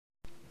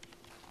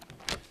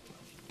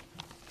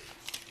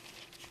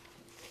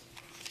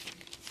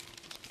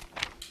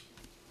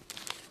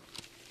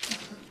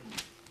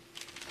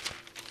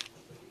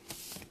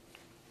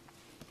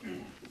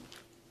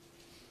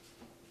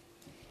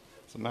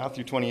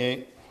Matthew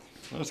 28.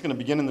 I'm just going to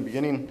begin in the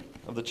beginning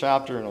of the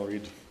chapter, and I'll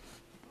read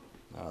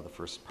the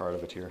first part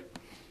of it here.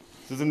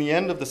 It says, "In the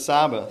end of the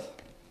Sabbath,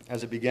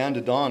 as it began to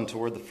dawn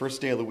toward the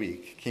first day of the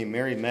week, came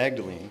Mary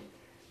Magdalene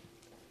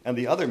and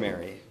the other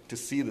Mary to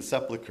see the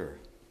sepulchre.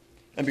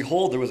 And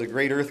behold, there was a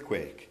great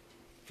earthquake,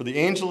 for the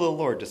angel of the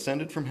Lord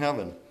descended from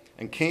heaven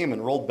and came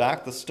and rolled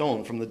back the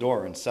stone from the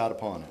door and sat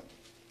upon it.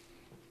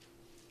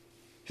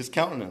 His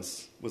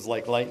countenance was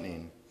like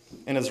lightning,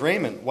 and his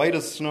raiment white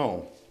as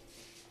snow.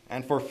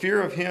 And for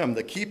fear of him,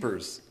 the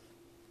keepers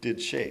did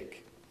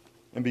shake,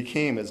 and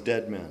became as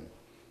dead men.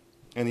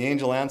 And the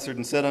angel answered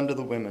and said unto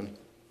the women,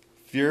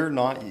 Fear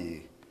not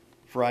ye,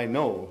 for I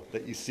know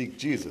that ye seek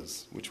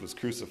Jesus, which was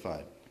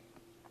crucified.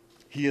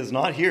 He is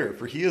not here,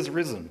 for he is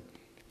risen.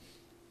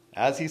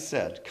 As he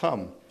said,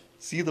 Come,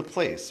 see the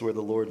place where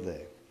the Lord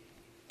lay,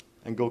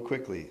 and go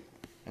quickly,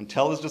 and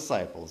tell his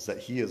disciples that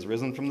he is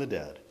risen from the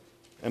dead.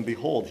 And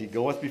behold, he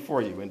goeth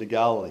before you into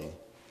Galilee.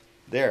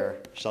 There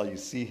shall you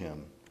see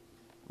him.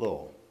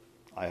 Lo,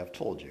 I have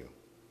told you.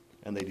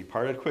 And they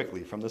departed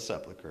quickly from the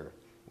sepulchre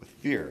with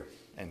fear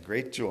and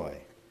great joy,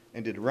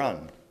 and did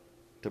run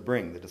to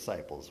bring the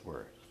disciples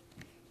word."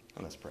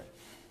 And let's pray.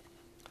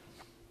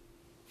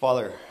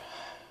 Father,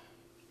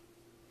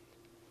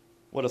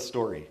 what a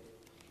story.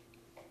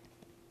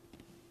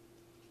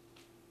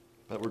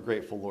 But we're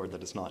grateful, Lord,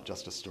 that it's not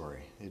just a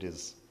story. It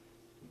is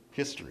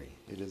history.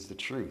 It is the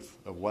truth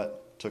of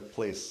what took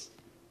place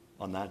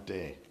on that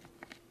day,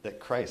 that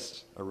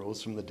Christ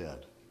arose from the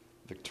dead,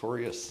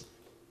 victorious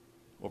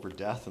over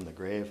death and the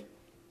grave.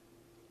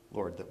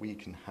 Lord, that we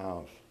can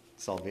have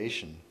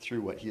salvation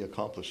through what he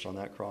accomplished on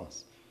that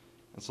cross.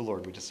 And so,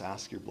 Lord, we just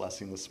ask your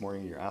blessing this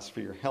morning. You ask for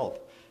your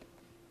help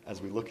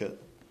as we look at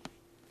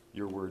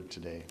your word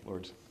today.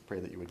 Lord, pray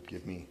that you would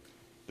give me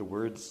the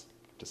words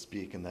to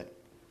speak, and that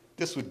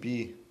this would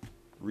be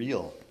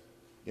real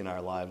in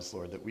our lives,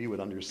 Lord, that we would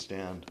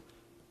understand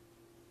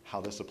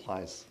how this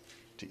applies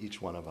to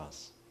each one of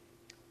us,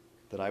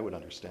 that I would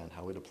understand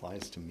how it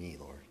applies to me,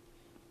 Lord.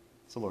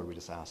 So, Lord, we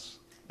just ask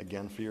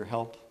again for your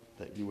help,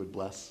 that you would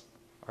bless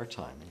our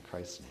time. In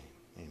Christ's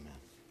name,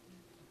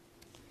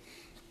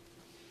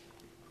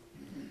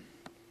 amen.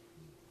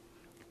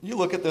 You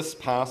look at this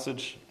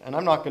passage, and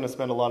I'm not going to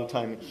spend a lot of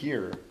time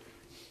here,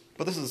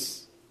 but this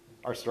is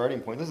our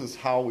starting point. This is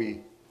how we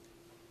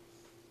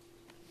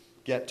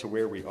get to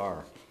where we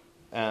are.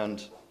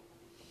 And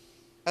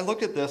I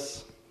look at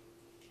this,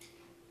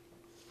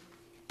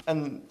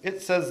 and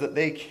it says that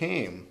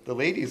the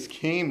ladies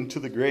came to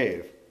the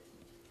grave.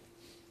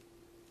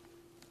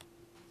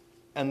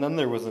 And then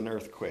there was an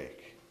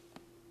earthquake.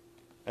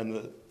 And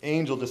the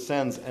angel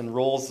descends and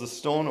rolls the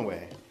stone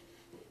away.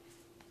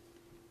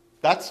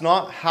 That's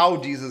not how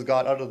Jesus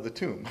got out of the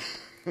tomb.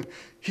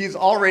 He's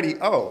already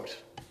out.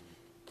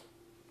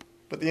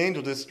 But the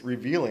angel just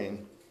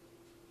revealing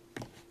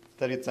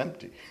that it's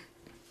empty.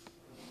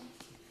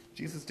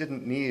 Jesus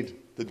didn't need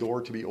the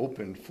door to be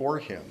opened for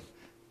him.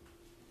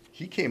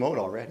 He came out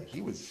already.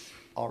 He was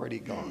already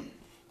gone.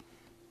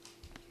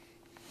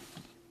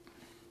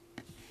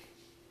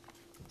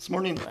 This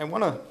morning,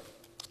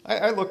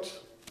 I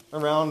looked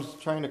around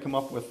trying to come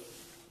up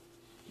with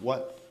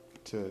what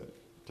to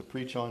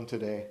preach on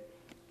today.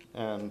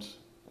 And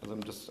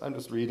as I'm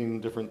just reading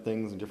different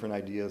things and different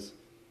ideas.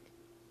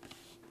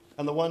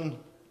 And the one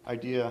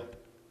idea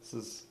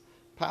says,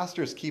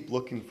 pastors keep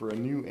looking for a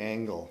new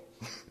angle.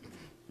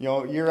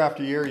 Year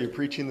after year, you're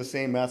preaching the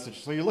same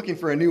message. So you're looking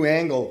for a new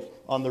angle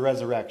on the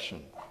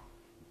resurrection.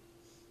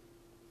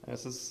 And it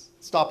says,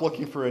 stop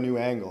looking for a new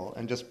angle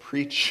and just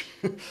preach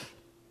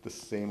the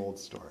same old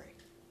story.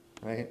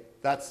 Right?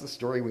 That's the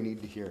story we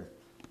need to hear.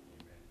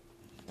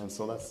 And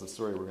so that's the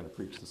story we're going to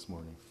preach this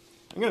morning.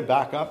 I'm going to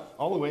back up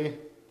all the way,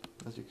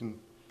 as you can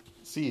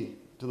see,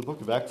 to the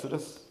book of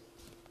Exodus.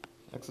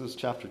 Exodus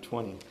chapter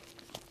 20.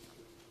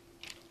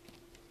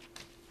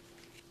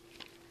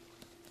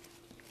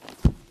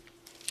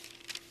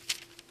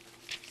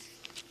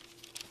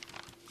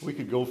 We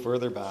could go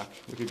further back.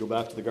 We could go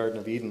back to the Garden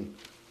of Eden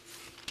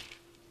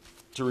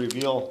to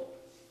reveal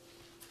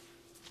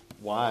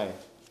why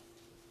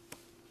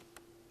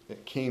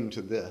it came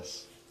to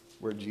this,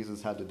 where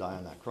Jesus had to die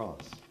on that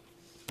cross.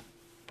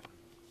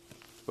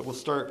 But we'll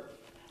start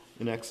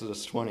in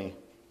Exodus 20,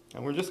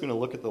 and we're just going to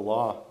look at the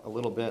law a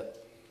little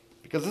bit,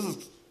 because this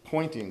is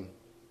pointing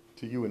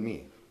to you and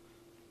me.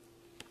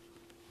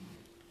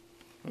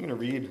 I'm going to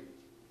read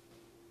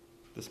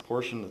this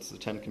portion that's the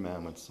Ten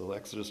Commandments. So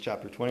Exodus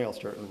chapter 20, I'll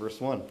start in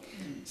verse 1.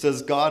 It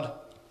says, God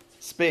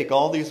spake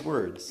all these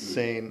words,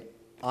 saying,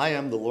 I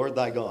am the Lord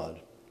thy God,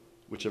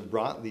 which have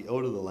brought thee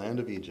out of the land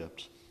of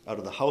Egypt, out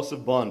of the house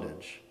of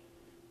bondage.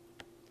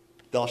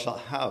 Thou shalt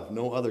have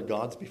no other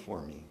gods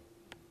before me.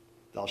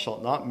 Thou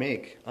shalt not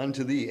make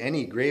unto thee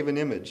any graven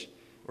image,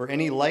 or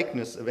any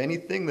likeness of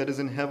anything that is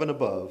in heaven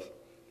above,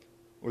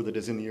 or that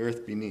is in the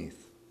earth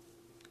beneath,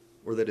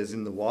 or that is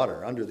in the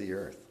water under the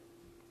earth.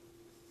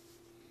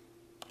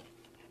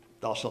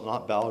 Thou shalt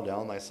not bow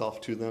down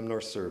thyself to them,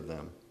 nor serve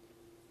them.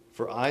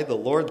 For I, the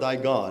Lord thy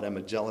God, am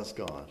a jealous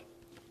God,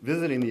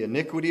 visiting the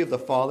iniquity of the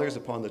fathers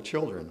upon the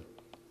children,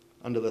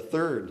 unto the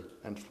third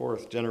and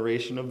fourth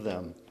generation of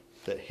them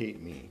that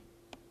hate me,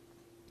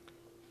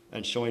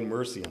 and showing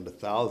mercy unto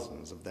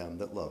thousands of them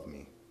that love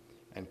me,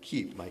 and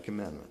keep my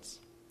commandments.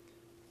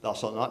 Thou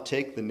shalt not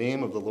take the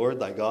name of the Lord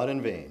thy God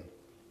in vain,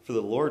 for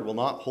the Lord will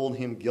not hold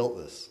him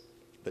guiltless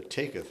that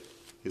taketh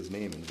his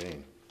name in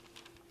vain.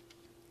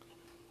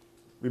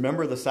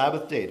 Remember the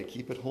Sabbath day to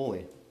keep it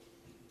holy.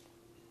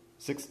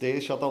 6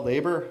 days shalt thou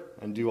labor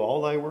and do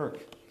all thy work,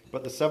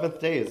 but the seventh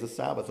day is the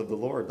Sabbath of the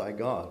Lord thy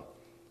God.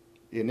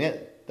 In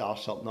it thou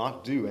shalt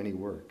not do any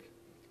work,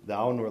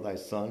 thou nor thy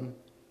son,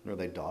 nor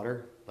thy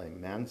daughter, thy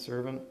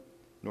manservant,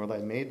 nor thy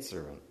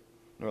maidservant,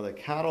 nor thy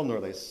cattle, nor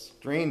thy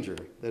stranger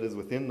that is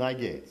within thy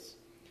gates.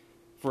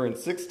 For in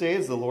 6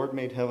 days the Lord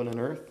made heaven and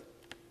earth,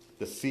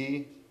 the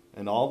sea,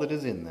 and all that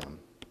is in them,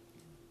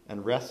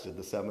 and rested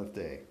the seventh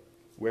day.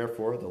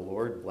 Wherefore the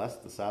Lord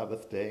blessed the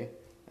Sabbath day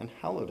and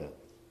hallowed it.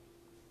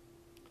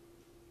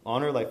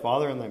 Honor thy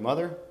father and thy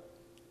mother,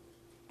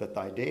 that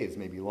thy days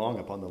may be long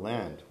upon the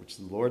land which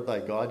the Lord thy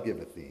God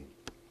giveth thee.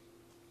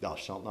 Thou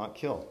shalt not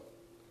kill.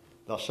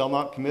 Thou shalt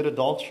not commit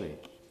adultery.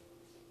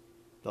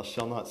 Thou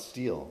shalt not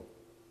steal.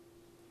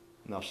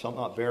 And thou shalt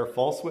not bear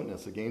false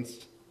witness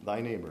against thy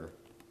neighbor.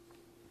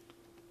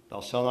 Thou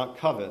shalt not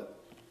covet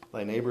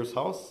thy neighbor's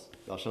house.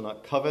 Thou shalt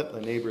not covet thy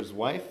neighbor's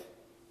wife,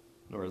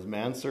 nor his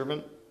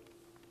manservant,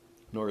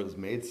 nor his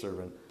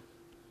maidservant,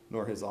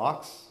 nor his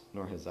ox,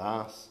 nor his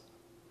ass,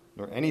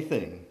 nor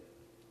anything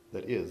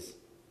that is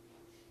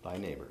thy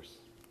neighbor's.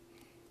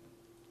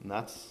 And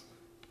that's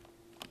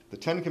the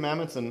Ten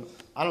Commandments. And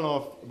I don't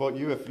know about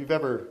you, if you've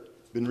ever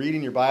been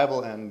reading your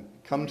Bible and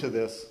come to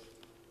this.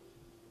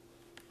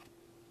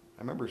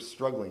 I remember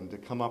struggling to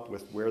come up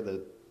with where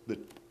the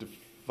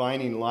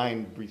defining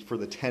line for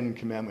the Ten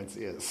Commandments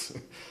is.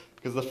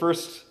 Because the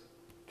first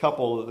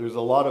couple, there's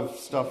a lot of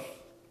stuff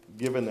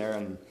given there,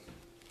 and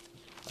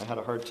I had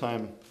a hard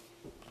time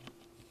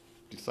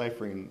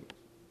deciphering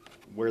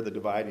where the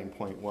dividing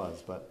point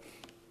was. But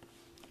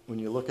when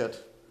you look at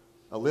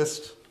a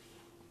list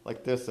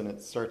like this, and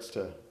it starts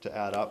to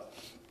add up.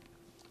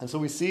 And so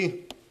we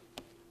see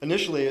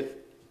initially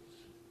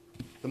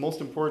the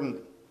most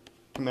important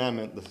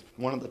commandment, the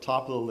one at the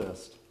top of the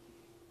list.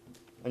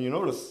 And you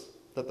notice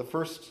that the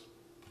first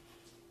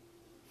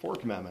 4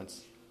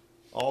 commandments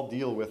all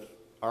deal with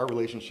our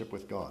relationship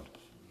with God.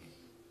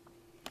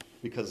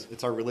 Because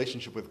it's our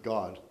relationship with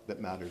God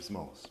that matters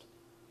most.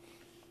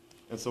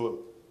 And so,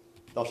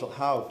 thou shalt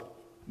have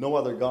no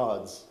other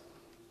gods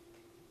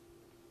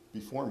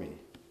before me.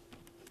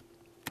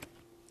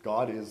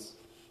 God is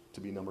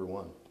to be number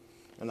one.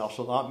 And thou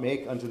shalt not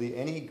make unto thee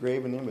any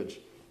graven image.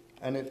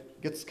 And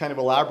it gets kind of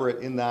elaborate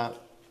in that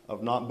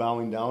of not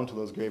bowing down to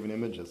those graven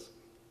images.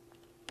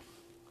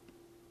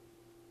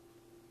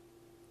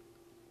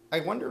 I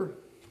wonder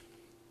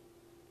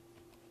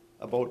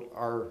about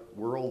our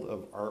world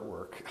of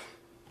artwork.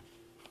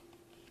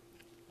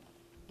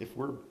 If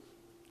we're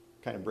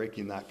kind of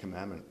breaking that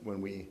commandment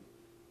when we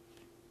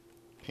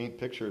paint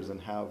pictures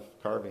and have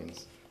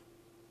carvings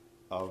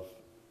of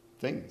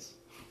things.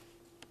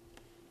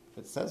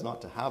 It says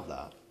not to have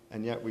that,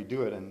 and yet we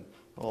do it, and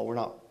we're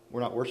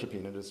not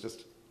worshiping it. It's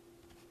just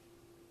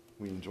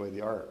we enjoy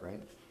the art,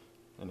 right?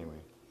 Anyway,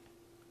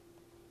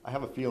 I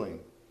have a feeling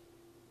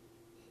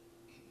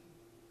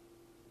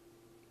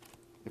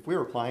if we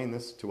were applying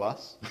this to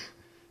us,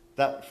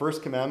 that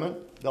first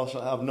commandment, thou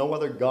shalt have no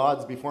other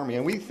gods before me.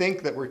 And we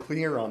think that we're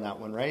clear on that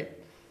one, right?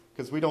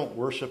 Because we don't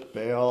worship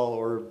Baal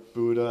or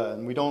Buddha,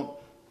 and we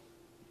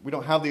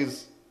don't have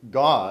these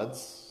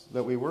gods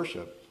that we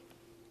worship.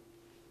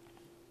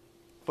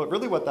 But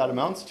really what that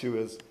amounts to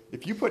is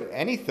if you put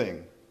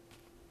anything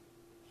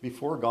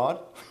before God,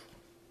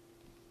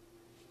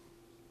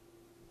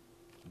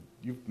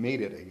 you've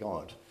made it a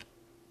god.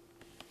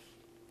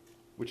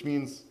 Which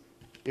means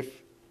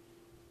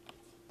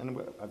and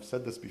I've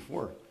said this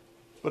before,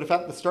 but if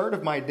at the start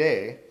of my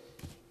day,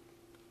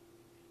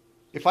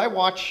 if I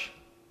watch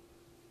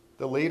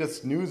the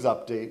latest news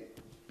update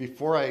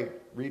before I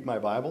read my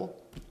Bible,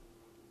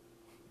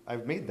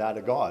 I've made that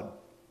a god.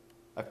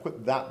 I've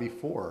put that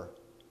before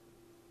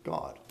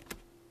God.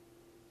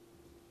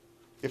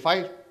 If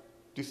I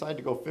decide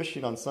to go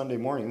fishing on Sunday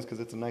mornings because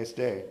it's a nice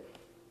day,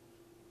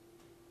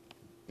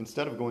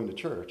 instead of going to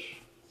church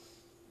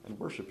and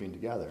worshiping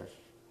together,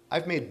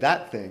 I've made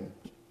that thing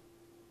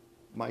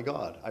my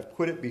God. I've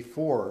put it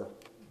before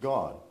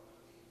God.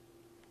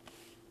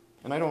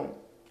 And I don't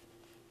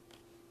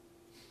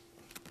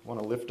want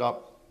to lift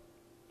up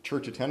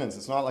church attendance.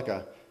 It's not like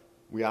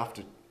you have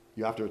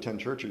to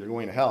attend church or you're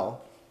going to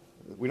hell.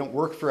 We don't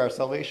work for our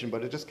salvation,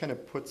 but it just kind of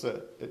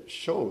it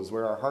shows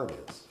where our heart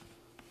is.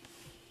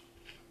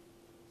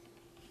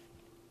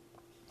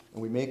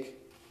 And we make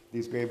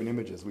these graven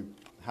images. We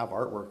have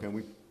artwork and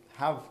we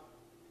have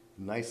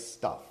nice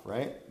stuff,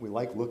 right? We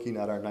like looking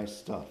at our nice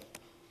stuff.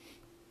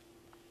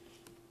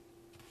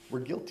 We're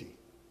guilty,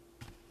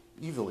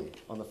 easily,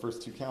 on the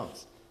first 2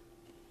 counts.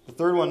 The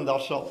third one, thou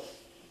shalt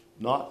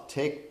not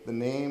take the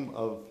name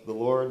of the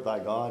Lord thy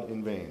God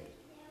in vain.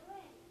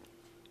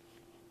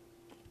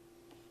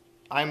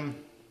 I'm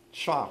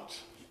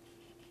shocked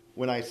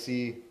when I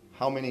see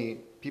how many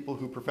people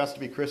who profess to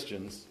be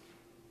Christians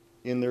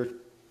in their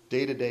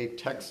day-to-day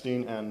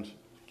texting and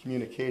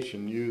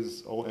communication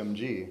use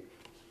OMG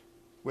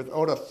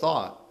without a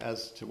thought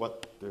as to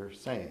what they're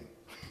saying.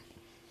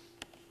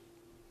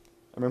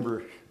 I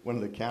remember one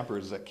of the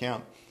campers at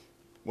camp,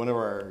 one of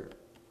our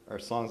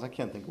songs, I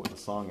can't think of what the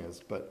song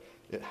is, but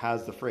it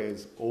has the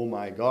phrase, "Oh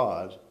my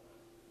God,"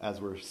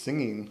 as we're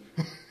singing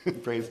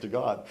praise to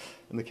God.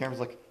 And the camper's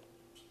like,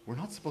 we're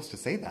not supposed to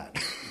say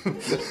that.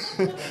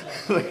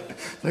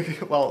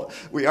 Well,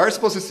 we are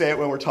supposed to say it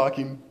when we're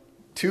talking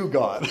to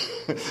God.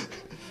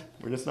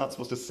 We're just not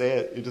supposed to say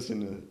it just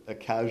in a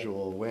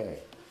casual way.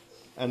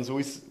 And so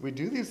we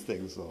do these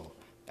things, though.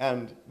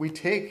 And we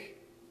take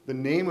the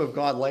name of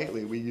God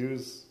lightly. We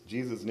use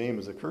Jesus' name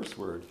as a curse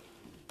word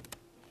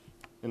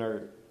in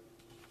our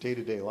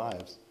day-to-day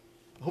lives.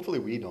 Hopefully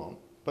we don't,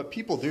 but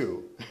people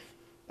do.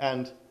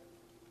 And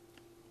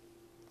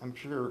I'm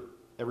sure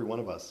every one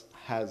of us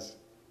has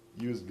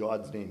used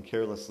God's name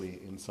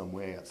carelessly in some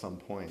way at some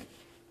point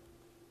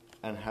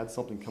and had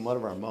something come out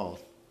of our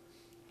mouth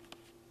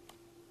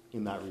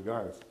in that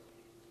regard.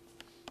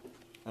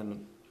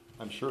 And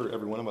I'm sure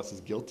every one of us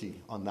is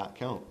guilty on that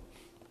count.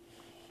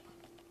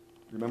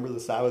 Remember the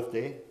Sabbath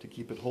day to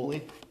keep it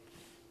holy?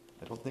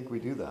 I don't think we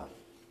do that.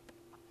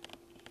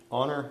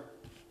 Honor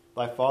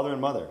thy father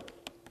and mother.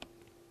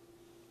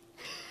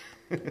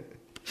 I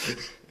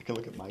can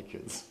look at my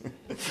kids.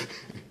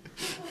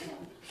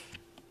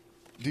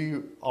 Have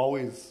you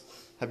always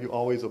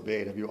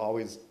obeyed? Have you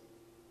always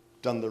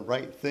done the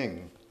right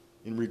thing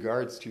in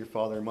regards to your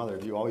father and mother?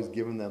 Have you always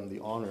given them the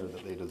honor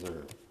that they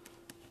deserve?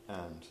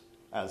 And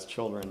as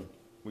children,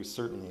 we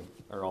certainly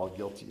are all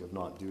guilty of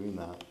not doing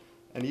that.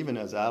 And even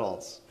as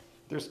adults,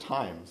 there's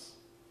times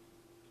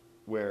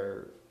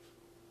where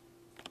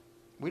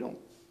we don't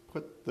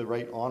put the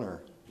right honor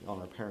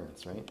on our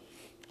parents, right?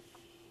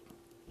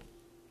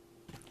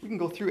 We can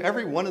go through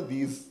every one of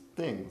these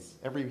things.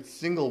 Every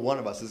single one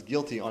of us is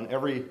guilty on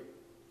every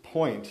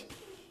point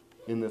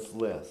in this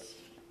list.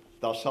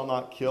 Thou shalt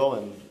not kill,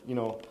 and,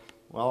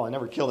 I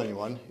never killed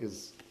anyone,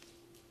 is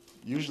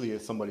usually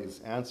somebody's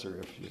answer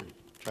if you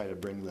try to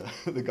bring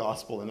the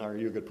gospel and are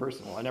you a good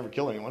person? Well, I never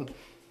kill anyone.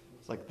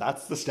 It's like,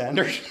 that's the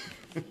standard.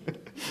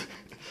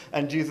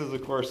 And Jesus,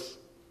 of course,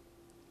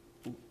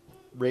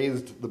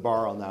 raised the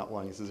bar on that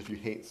one. He says, if you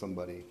hate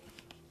somebody,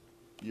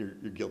 you're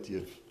guilty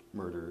of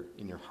murder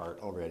in your heart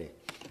already.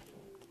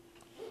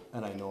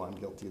 And I know I'm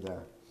guilty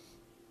there.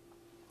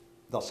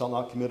 Thou shalt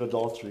not commit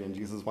adultery. And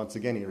Jesus, once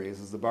again, he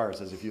raises the bar.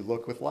 Says, if you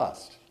look with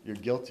lust, you're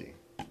guilty.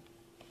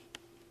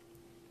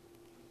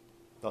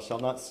 Thou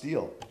shalt not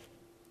steal.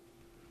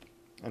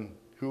 And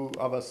who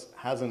of us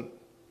hasn't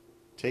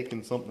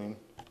taken something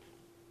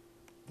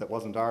that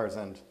wasn't ours,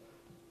 and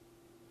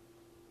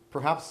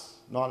perhaps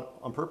not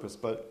on purpose,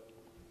 but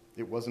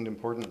it wasn't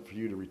important for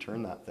you to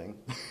return that thing,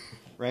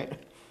 right?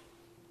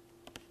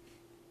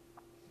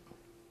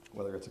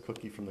 Whether it's a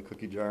cookie from the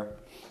cookie jar,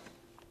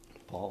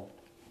 Paul,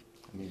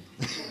 we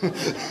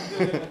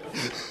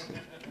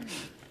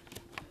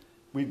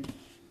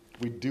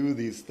do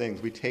these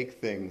things. We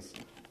take things,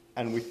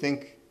 and we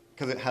think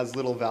because it has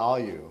little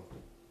value,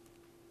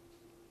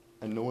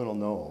 and no one will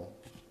know,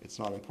 it's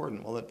not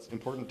important. Well, it's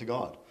important to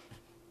God,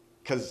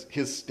 because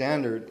his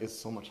standard is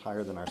so much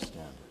higher than our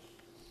standard.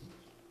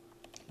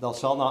 Thou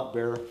shalt not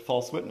bear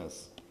false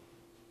witness.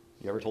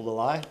 You ever told a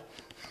lie?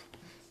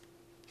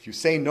 If you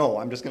say no,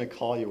 I'm just going to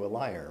call you a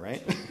liar,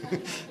 right?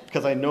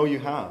 Because I know you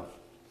have.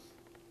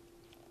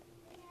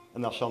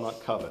 And thou shalt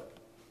not covet.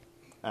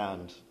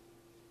 And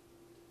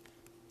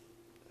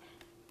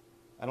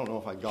I don't know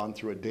if I've gone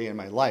through a day in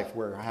my life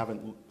where I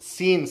haven't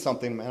seen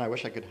something, man, I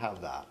wish I could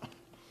have that.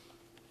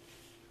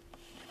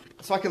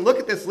 So I can look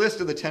at this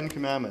list of the 10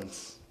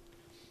 Commandments,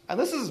 and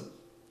this is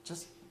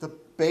just the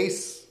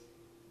base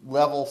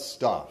level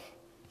stuff.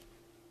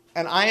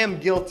 And I am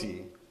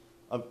guilty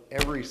of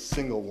every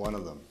single one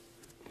of them.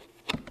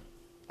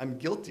 I'm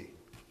guilty.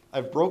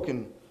 I've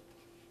broken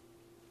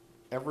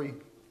every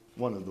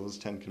one of those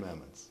 10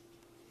 Commandments.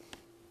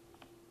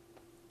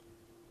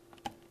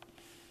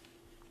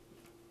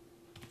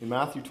 In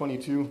Matthew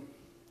 22,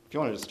 if you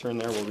want to just turn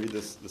there, we'll read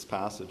this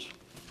passage.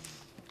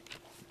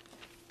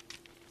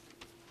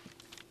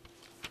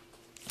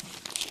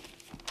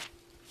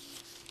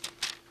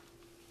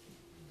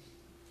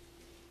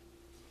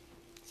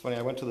 It's funny,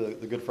 I went to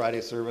the Good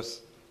Friday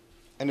service,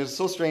 and it was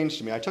so strange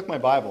to me. I took my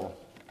Bible,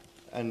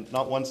 and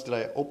not once did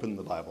I open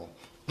the Bible.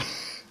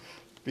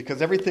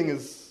 Because everything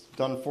is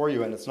done for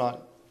you, and it's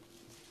not,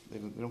 they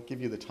don't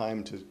give you the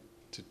time to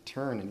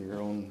turn in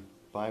your own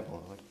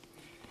Bible. Like,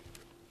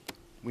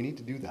 we need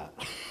to do that.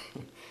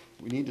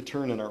 We need to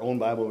turn in our own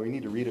Bible. We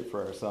need to read it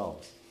for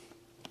ourselves.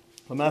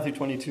 Well, Matthew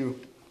 22,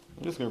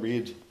 I'm just going to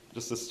read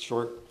just this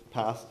short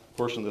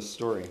portion of this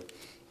story.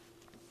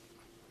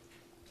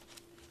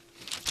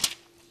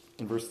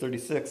 In verse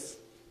 36,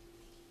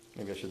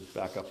 maybe I should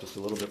back up just a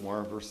little bit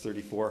more, verse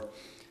 34.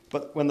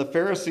 But when the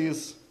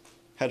Pharisees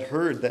had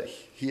heard that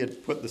he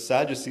had put the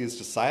Sadducees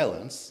to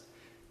silence,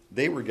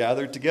 they were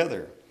gathered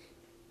together.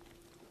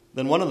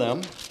 Then one of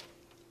them,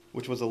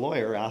 which was a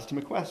lawyer, asked him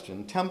a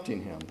question,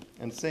 tempting him,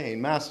 and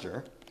saying,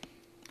 Master,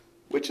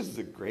 which is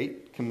the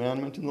great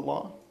commandment in the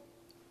law?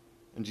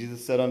 And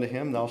Jesus said unto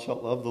him, Thou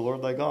shalt love the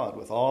Lord thy God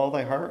with all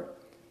thy heart,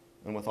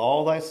 and with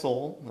all thy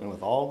soul, and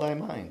with all thy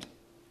mind.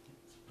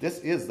 This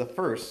is the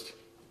first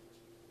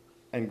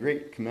and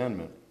great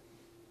commandment.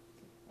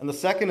 And the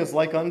second is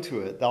like unto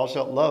it, Thou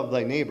shalt love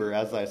thy neighbor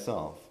as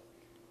thyself.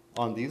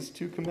 On these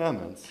two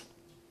commandments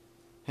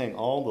hang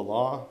all the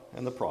law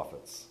and the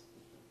prophets.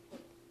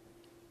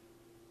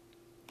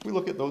 If we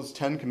look at those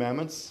 10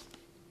 commandments,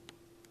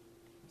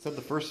 it said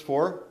the first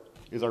 4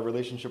 is our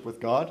relationship with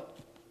God.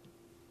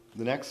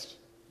 The next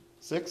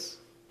 6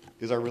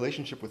 is our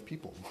relationship with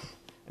people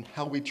and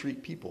how we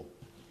treat people.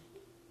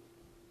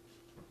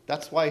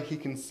 That's why he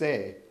can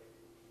say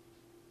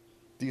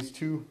these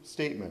 2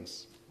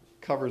 statements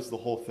covers the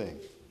whole thing.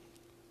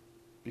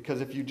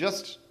 Because if you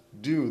just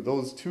do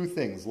those 2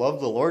 things, love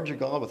the Lord your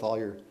God with all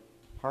your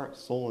heart,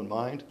 soul, and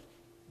mind,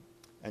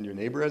 and your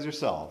neighbor as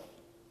yourself,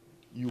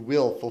 you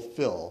will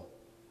fulfill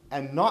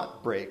and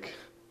not break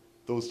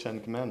those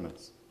 10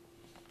 commandments.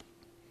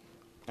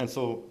 And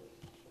so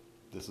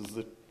this is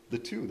the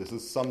 2. This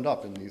is summed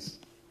up in these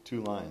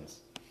 2 lines.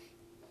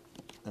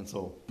 And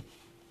so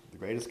the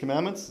greatest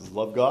commandments is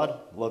love God,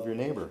 love your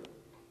neighbor.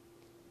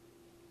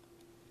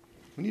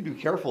 We need to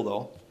be careful,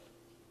 though,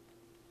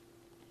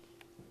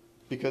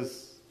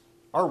 because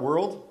our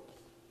world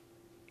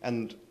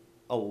and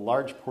a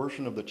large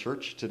portion of the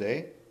church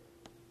today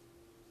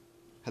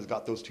has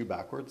got those 2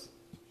 backwards.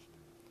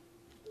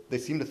 They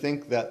seem to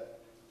think that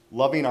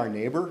loving our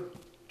neighbor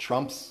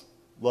trumps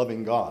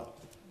loving God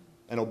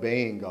and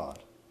obeying God.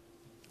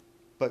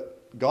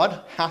 But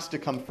God has to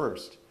come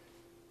first.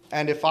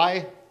 And if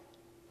I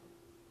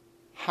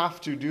have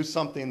to do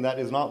something that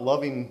is not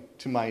loving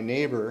to my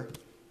neighbor,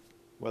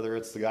 whether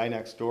it's the guy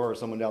next door or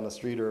someone down the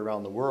street or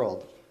around the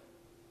world,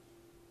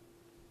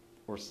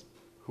 or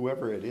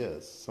whoever it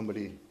is,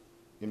 somebody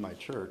in my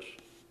church,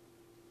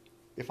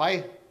 if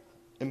I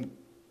am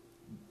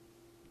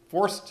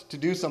forced to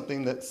do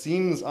something that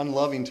seems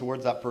unloving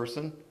towards that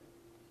person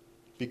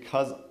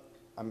because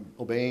I'm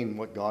obeying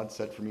what God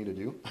said for me to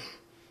do,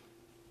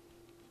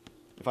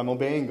 if I'm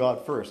obeying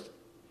God first,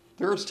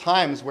 there's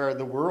times where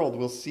the world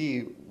will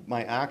see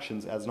my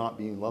actions as not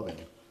being loving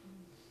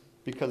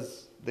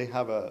because they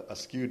have a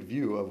skewed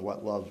view of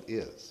what love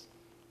is.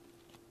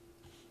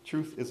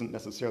 Truth isn't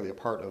necessarily a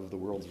part of the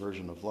world's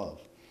version of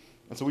love.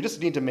 And so we just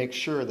need to make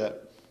sure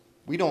that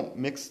we don't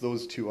mix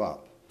those 2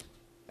 up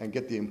and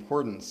get the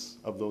importance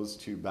of those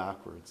 2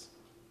 backwards.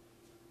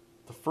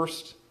 The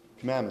first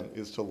commandment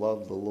is to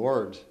love the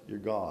Lord your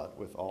God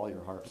with all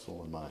your heart,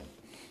 soul, and mind.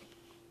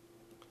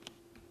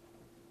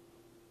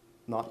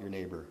 Not your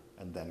neighbor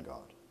and then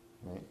God,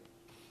 right?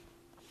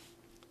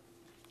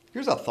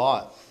 Here's a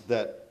thought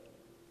that,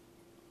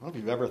 I don't know if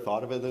you've ever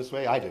thought of it this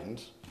way. I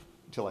didn't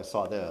until I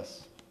saw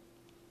this.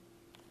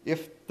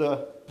 If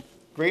the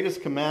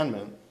greatest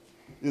commandment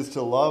is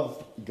to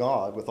love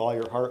God with all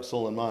your heart,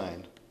 soul, and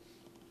mind,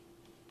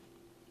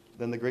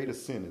 then the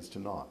greatest sin is to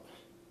not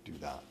do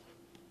that.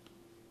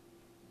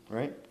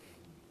 Right?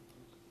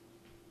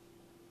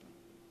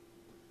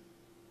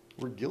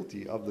 We're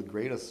guilty of the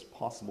greatest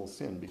possible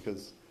sin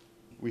because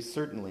we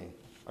certainly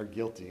are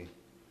guilty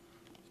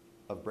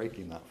of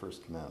breaking that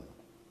first commandment.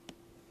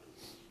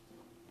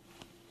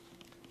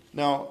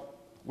 Now,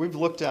 we've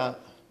looked at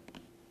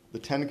the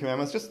 10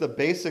 commandments, just the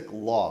basic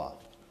law.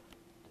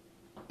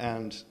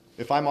 And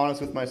if I'm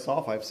honest with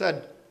myself, I've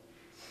said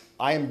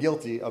I am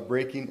guilty of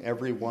breaking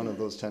every one of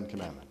those 10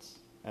 commandments.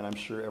 And I'm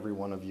sure every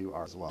one of you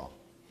are as well.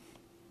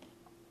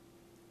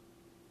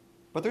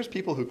 But there's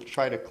people who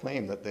try to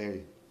claim that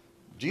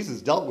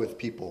Jesus dealt with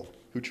people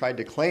who tried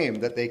to claim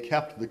that they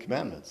kept the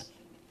commandments.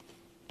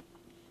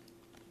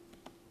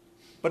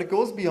 But it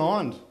goes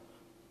beyond.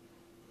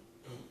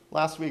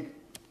 Last week,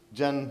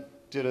 Jen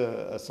did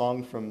a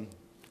song from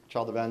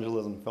Child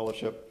Evangelism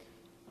Fellowship,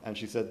 and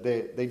she said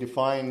they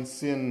define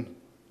sin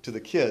to the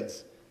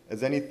kids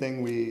as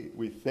anything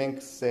we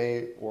think,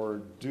 say,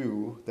 or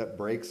do that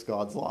breaks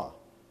God's law.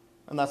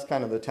 And that's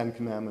kind of the 10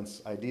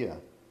 Commandments idea.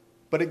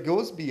 But it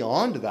goes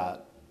beyond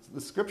that.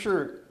 The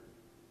Scripture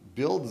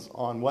builds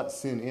on what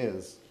sin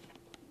is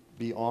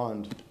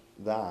beyond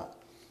that.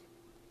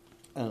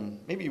 And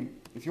maybe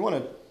if you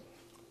want to,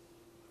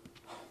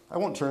 I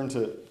won't turn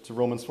to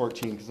Romans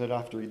 14 because I'd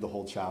have to read the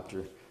whole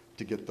chapter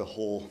to get the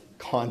whole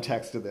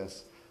context of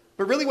this.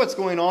 But really what's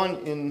going on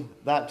in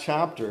that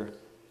chapter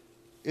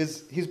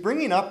is he's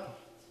bringing up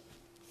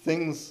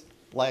things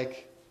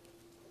like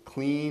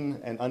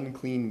clean and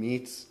unclean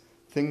meats,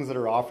 things that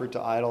are offered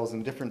to idols,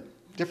 and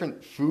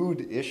different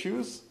food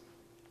issues,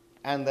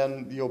 and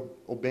then the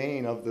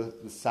obeying of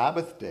the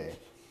Sabbath day.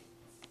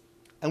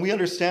 And we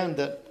understand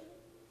that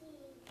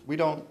we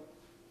don't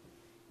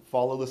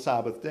follow the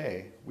Sabbath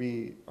day.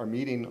 We are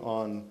meeting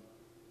on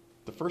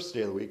the first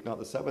day of the week, not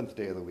the seventh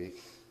day of the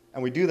week.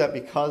 And we do that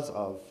because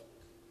of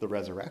the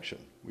resurrection.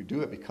 We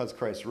do it because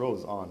Christ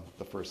rose on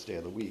the first day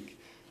of the week.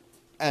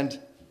 And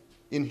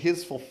in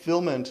his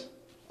fulfillment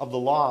of the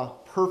law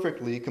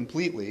perfectly,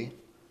 completely,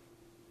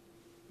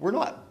 we're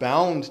not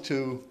bound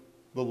to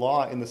the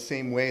law in the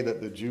same way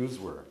that the Jews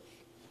were.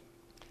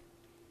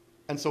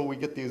 And so we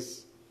get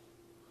these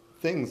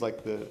things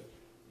like the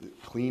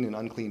clean and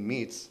unclean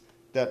meats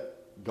that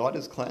God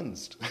has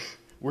cleansed.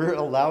 We're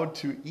allowed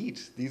to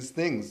eat these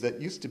things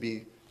that used to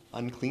be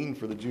unclean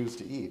for the Jews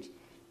to eat.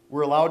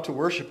 We're allowed to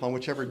worship on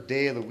whichever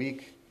day of the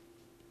week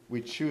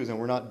we choose, and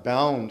we're not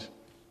bound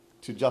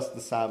to just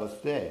the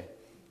Sabbath day.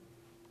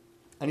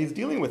 And he's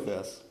dealing with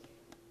this.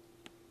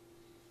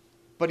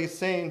 But he's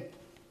saying,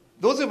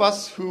 those of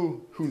us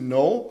who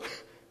know,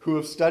 who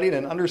have studied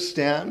and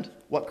understand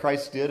what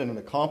Christ did and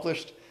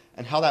accomplished,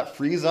 and how that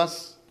frees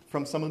us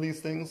from some of these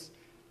things,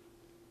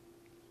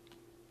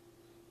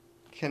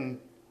 and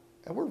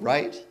we're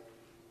right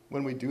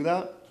when we do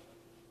that,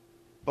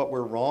 but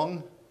we're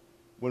wrong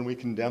when we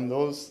condemn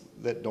those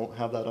that don't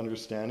have that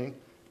understanding,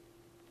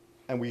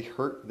 and we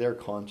hurt their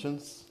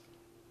conscience.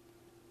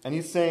 And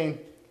he's saying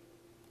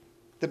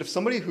that if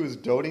somebody who's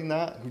doubting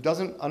that, who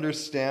doesn't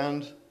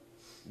understand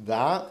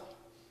that,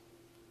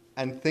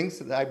 and thinks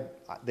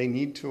that they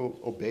need to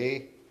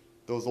obey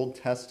those Old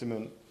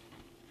Testament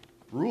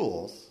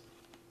rules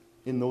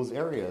in those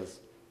areas,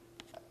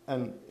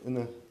 and in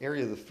the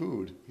area of the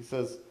food, he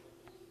says,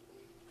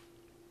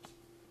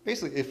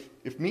 basically,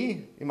 if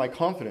me, in my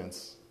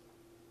confidence,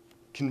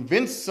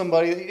 convince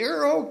somebody that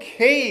you're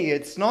okay,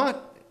 it's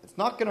not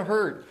going to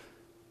hurt,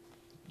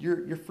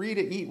 you're free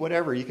to eat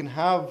whatever, you can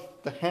have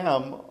the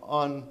ham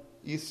on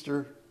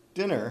Easter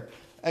dinner,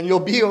 and you'll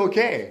be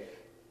okay.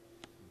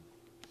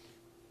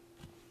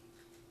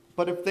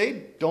 But if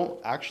they don't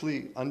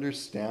actually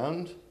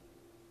understand,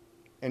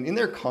 and in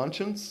their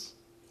conscience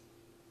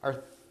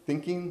are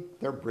thinking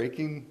they're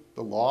breaking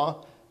the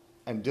law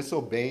and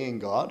disobeying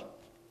God,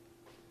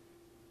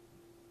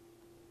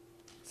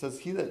 it says,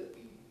 he that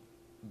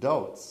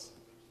doubts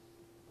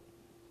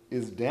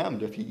is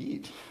damned if he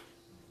eat,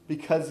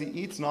 because he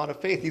eats not of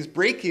faith. He's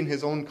breaking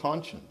his own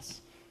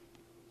conscience.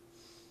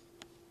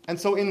 And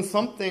so in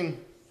something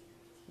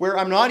where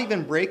I'm not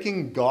even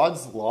breaking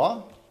God's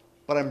law,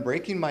 but I'm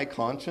breaking my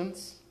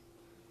conscience,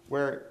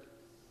 where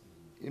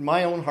in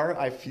my own heart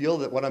I feel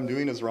that what I'm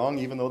doing is wrong,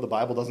 even though the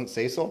Bible doesn't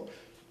say so,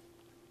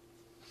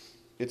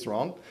 it's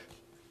wrong,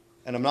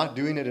 and I'm not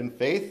doing it in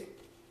faith,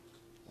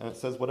 and it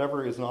says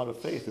whatever is not of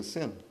faith is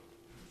sin.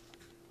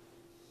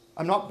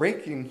 I'm not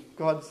breaking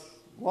God's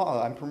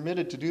law. I'm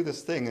permitted to do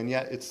this thing, and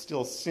yet it's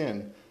still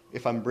sin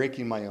if I'm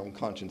breaking my own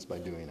conscience by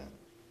doing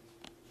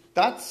it.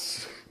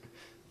 That's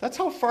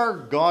how far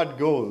God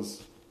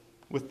goes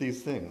with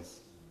these things.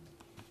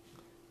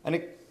 And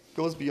it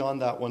goes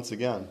beyond that once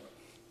again.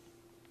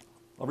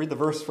 I'll read the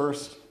verse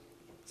first. It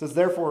says,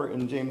 therefore,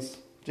 in James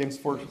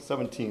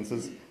 4:17, it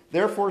says,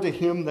 therefore to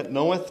him that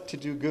knoweth to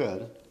do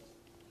good,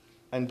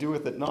 and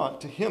doeth it not,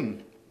 to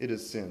him it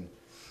is sin.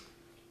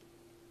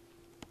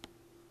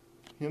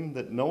 Him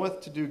that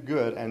knoweth to do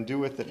good, and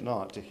doeth it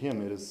not, to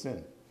him it is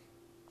sin.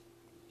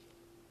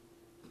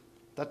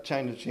 That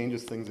kind of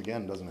changes things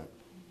again, doesn't it?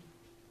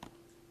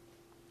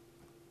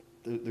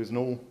 There's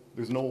no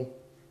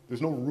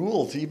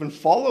rule to even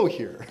follow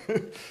here.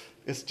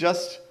 It's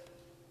just,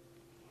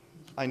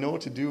 I know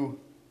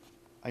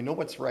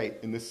what's right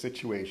in this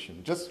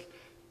situation. Just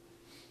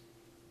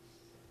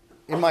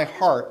in my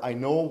heart, I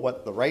know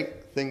what the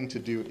right thing to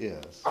do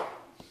is.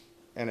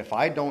 And if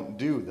I don't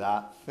do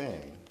that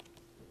thing,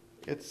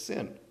 it's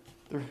sin.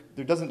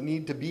 There doesn't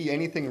need to be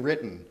anything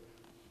written.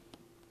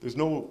 There's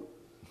no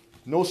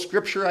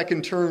scripture I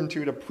can turn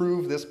to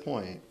prove this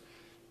point.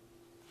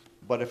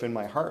 But if in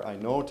my heart I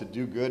know to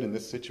do good in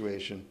this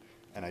situation,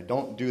 and I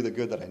don't do the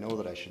good that I know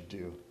that I should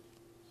do,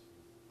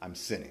 I'm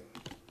sinning.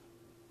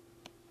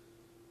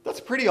 That's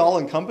pretty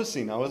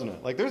all-encompassing now, isn't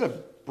it? Like, there's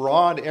a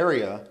broad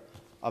area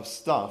of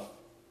stuff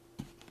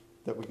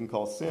that we can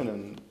call sin,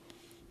 and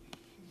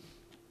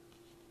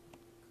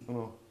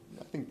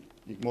I think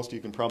most of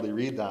you can probably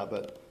read that,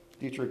 but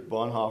Dietrich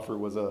Bonhoeffer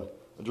was a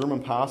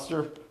German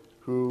pastor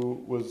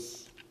who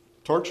was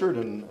tortured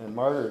and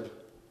martyred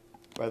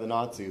by the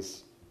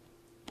Nazis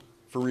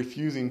for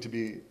refusing to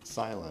be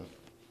silent.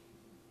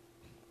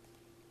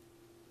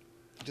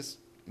 He just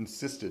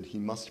insisted he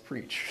must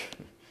preach.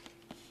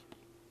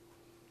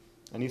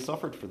 And he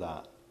suffered for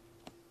that.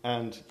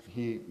 And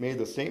he made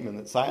the statement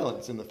that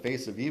silence in the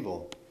face of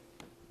evil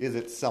is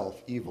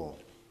itself evil.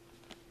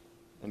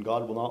 And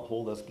God will not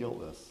hold us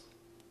guiltless.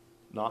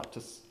 Not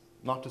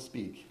to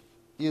speak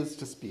is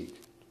to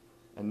speak,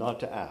 and not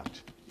to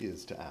act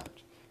is to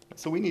act.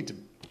 So we need to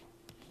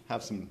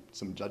have some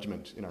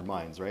judgment in our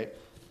minds, right?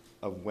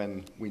 Of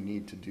when we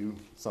need to do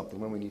something,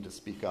 when we need to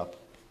speak up.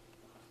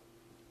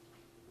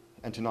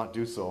 And to not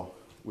do so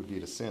would be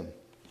to sin.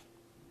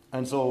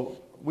 And so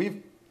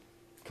we've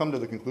come to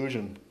the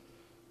conclusion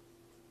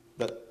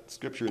that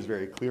Scripture is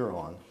very clear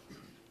on.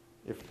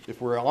 If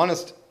we're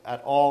honest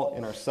at all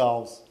in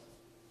ourselves,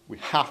 we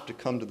have to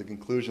come to the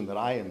conclusion that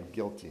I am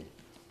guilty,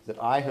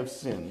 that I have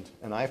sinned,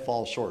 and I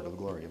fall short of the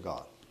glory of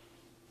God.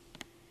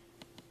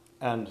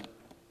 And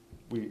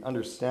we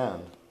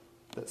understand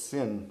that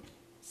sin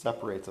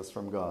separates us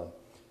from God.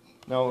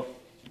 Now,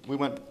 we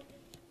went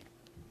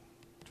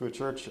to a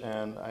church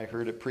and I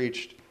heard it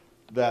preached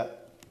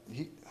that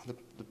the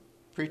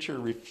preacher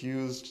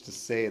refused to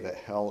say that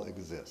hell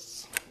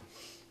exists.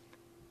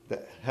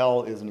 That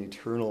hell is an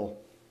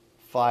eternal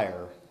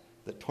fire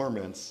that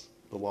torments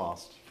the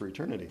lost for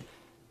eternity.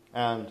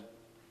 And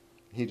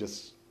he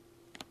just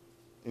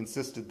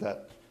insisted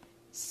that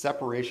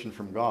separation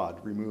from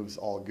God removes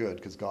all good,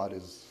 because God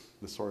is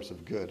the source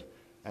of good.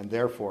 And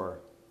therefore,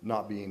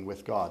 not being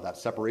with God, that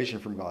separation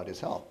from God is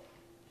hell.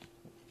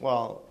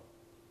 Well,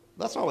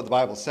 that's not what the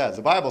Bible says.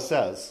 The Bible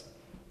says,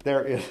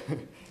 there is...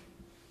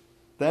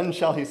 Then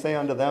shall he say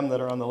unto them that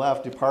are on the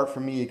left, Depart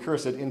from me, ye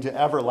cursed, into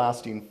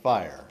everlasting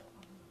fire,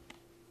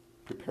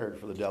 prepared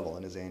for the devil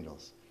and his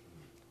angels.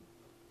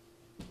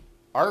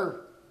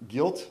 Our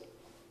guilt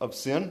of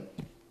sin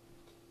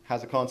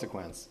has a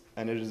consequence,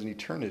 and it is an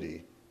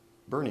eternity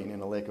burning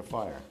in a lake of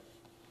fire.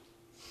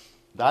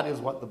 That is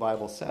what the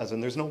Bible says,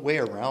 and there's no way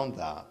around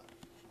that.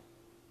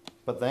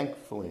 But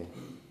thankfully,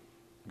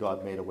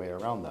 God made a way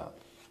around that.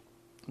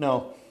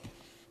 Now,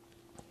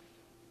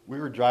 we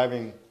were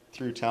driving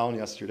through town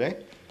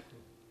yesterday,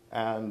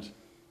 and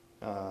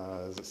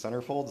is it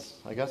Centerfolds,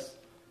 I guess?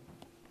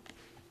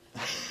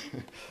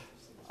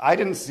 I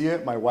didn't see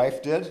it, my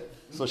wife did,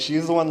 so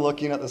she's the one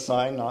looking at the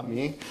sign, not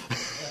me.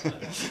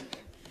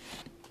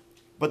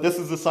 But this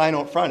is the sign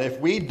out front. If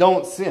we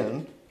don't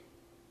sin,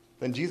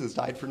 then Jesus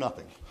died for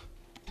nothing.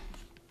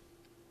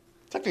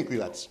 Technically,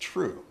 that's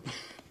true.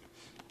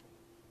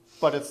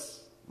 But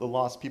it's the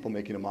lost people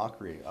making a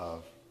mockery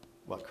of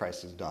what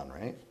Christ has done,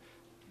 right?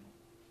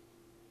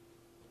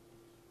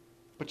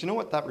 But you know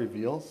what that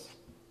reveals?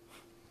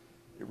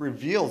 It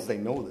reveals they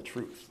know the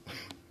truth.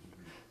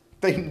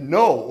 They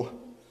know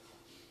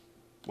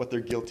what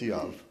they're guilty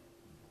of.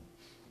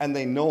 And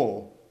they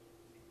know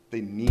they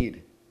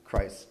need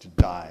Christ to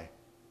die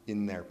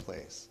in their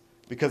place.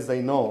 Because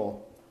they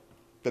know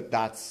that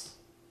that's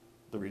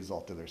the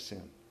result of their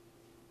sin.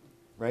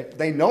 Right?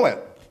 They know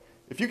it.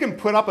 If you can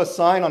put up a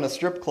sign on a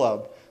strip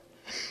club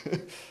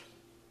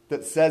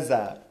that says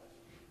that,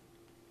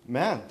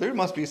 man, there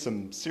must be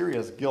some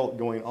serious guilt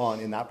going on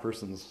in that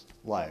person's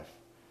life.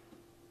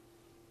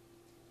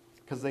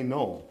 Because they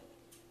know.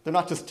 They're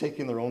not just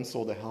taking their own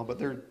soul to hell, but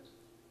they're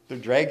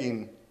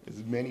dragging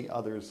as many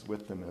others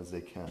with them as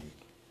they can.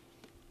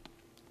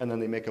 And then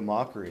they make a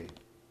mockery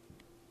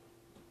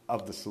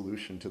of the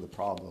solution to the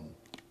problem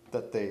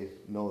that they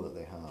know that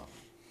they have.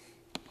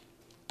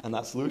 And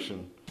that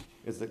solution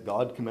is that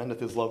God commendeth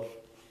his love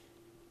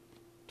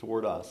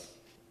toward us,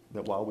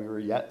 that while we were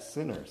yet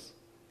sinners,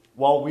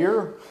 while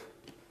we're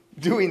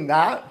doing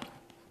that,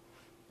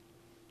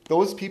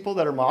 those people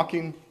that are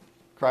mocking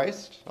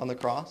Christ on the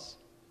cross,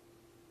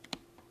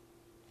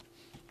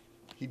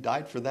 he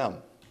died for them.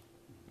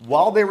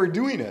 While they were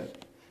doing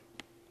it,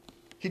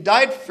 he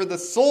died for the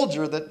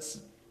soldier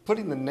that's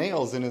putting the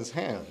nails in his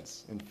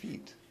hands and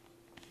feet.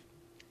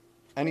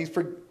 And he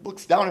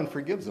looks down and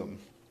forgives them.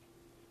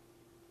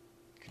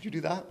 Could you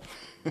do that?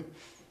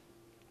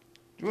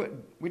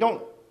 We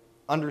don't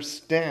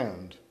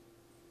understand.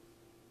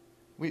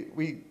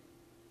 We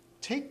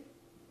take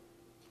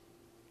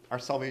our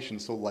salvation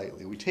so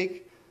lightly. We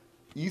take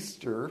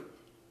Easter,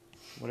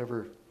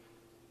 whatever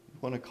you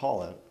want to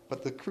call it,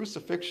 but the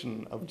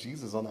crucifixion of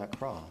Jesus on that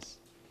cross,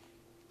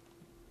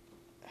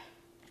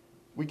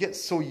 we get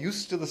so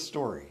used to the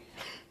story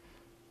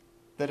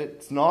that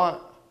it's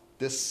not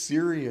this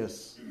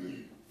serious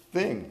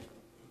thing.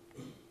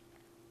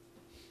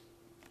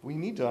 We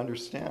need to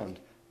understand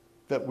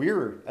that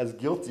we're as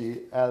guilty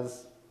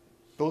as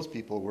those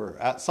people were.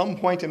 At some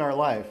point in our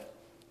life,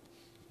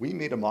 we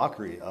made a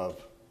mockery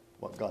of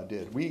what God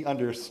did. We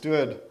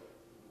understood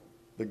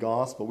the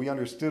gospel. We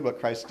understood what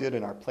Christ did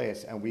in our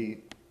place, and we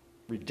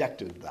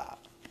rejected that.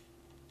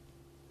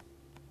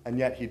 And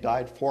yet he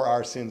died for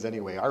our sins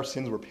anyway. Our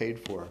sins were paid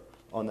for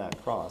on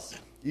that cross,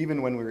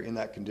 even when we were in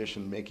that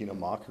condition, making a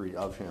mockery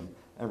of him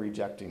and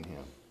rejecting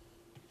him.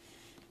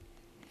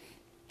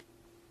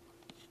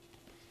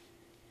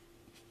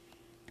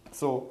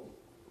 So,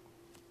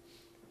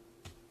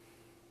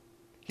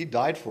 he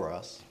died for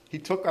us. He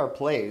took our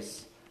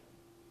place,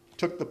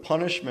 took the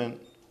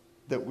punishment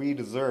that we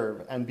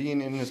deserve, and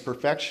being in his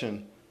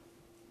perfection,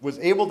 was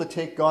able to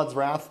take God's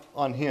wrath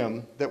on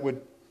him that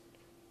would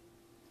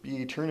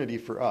be eternity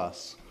for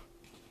us.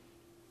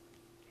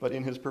 But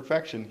in his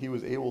perfection, he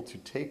was able to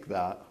take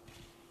that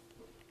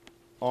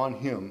on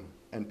him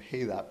and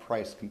pay that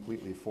price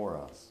completely for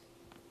us.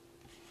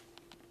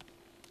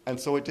 And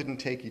so it didn't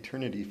take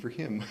eternity for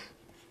him,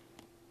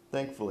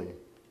 thankfully.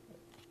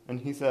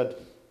 And he said,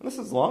 and this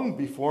is long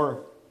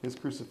before his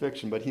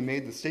crucifixion, but he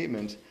made the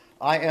statement,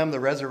 I am the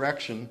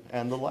resurrection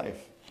and the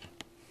life.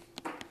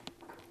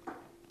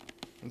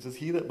 And says,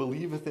 he that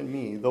believeth in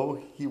me,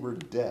 though he were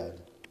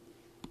dead,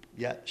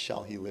 yet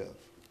shall he live.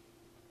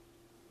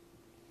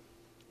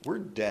 We're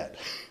dead.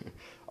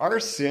 Our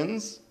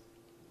sins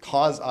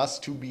cause us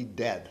to be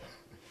dead.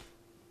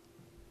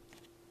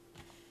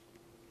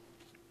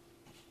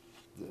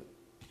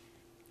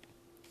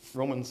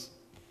 Romans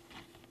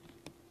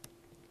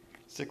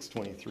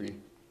 6:23.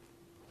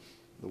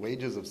 The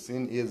wages of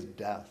sin is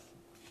death.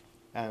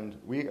 And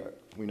we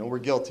know we're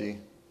guilty,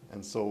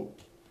 and so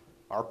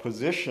our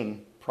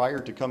position prior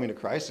to coming to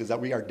Christ is that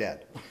we are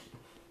dead.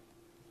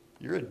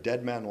 You're a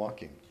dead man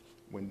walking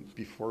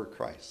before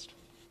Christ.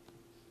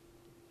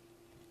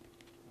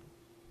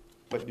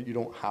 But you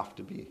don't have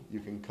to be.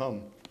 You can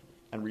come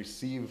and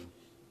receive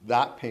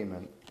that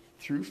payment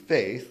through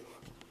faith,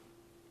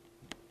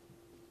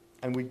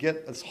 and we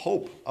get this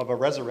hope of a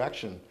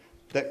resurrection.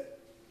 That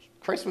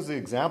Christ was the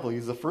example.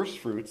 He's the first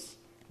fruits,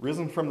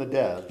 risen from the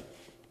dead.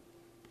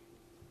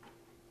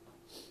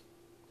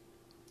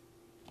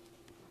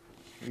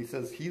 He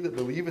says, "He that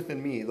believeth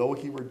in me, though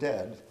he were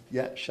dead,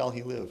 yet shall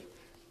he live."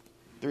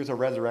 There's a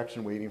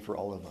resurrection waiting for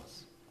all of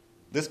us.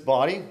 This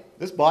body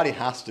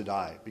has to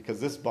die because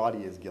this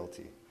body is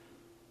guilty.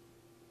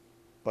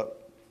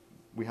 But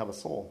we have a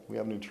soul. We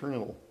have an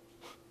eternal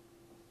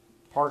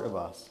part of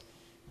us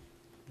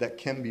that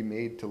can be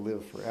made to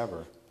live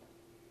forever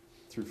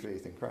through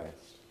faith in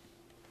Christ.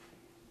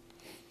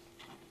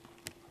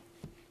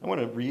 I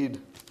want to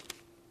read,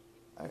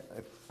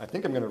 I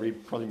think I'm going to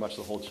read pretty much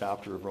the whole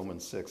chapter of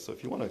Romans 6. So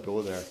if you want to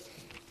go there.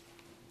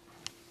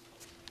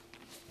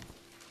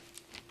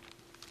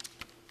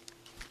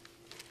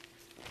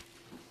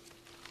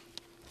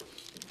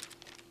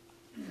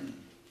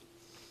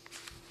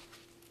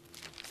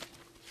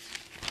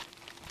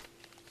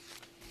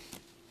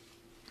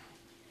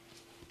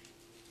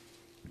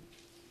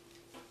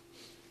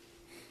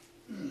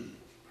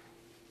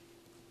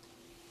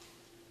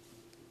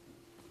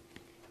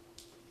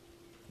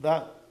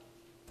 That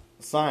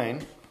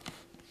sign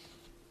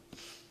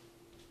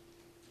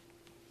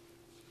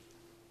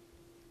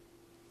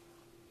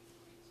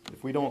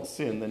if we don't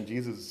sin, then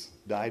Jesus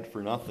died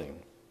for nothing.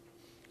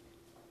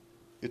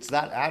 It's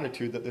that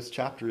attitude that this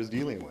chapter is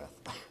dealing with.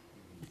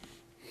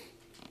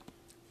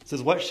 It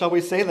says, "What shall we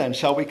say then?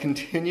 Shall we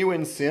continue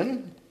in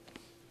sin,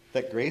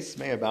 that grace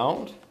may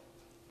abound?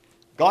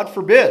 God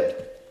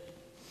forbid.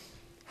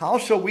 How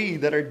shall we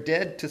that are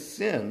dead to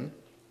sin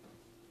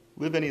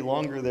live any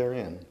longer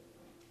therein?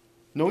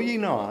 Know ye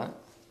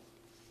not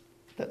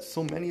that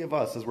so many of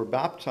us, as were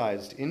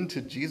baptized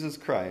into Jesus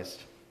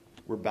Christ,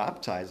 were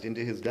baptized into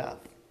his death?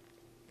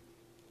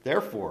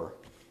 Therefore,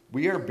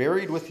 we are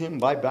buried with him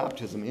by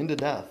baptism into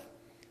death,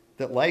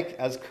 that like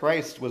as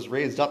Christ was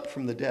raised up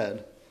from the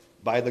dead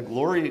by the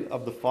glory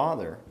of the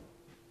Father,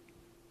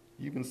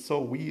 even so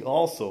we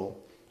also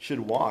should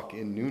walk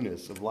in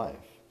newness of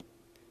life.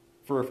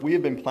 For if we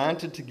have been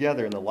planted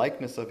together in the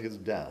likeness of his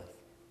death,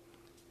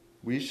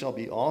 we shall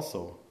be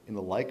also in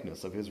the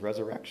likeness of his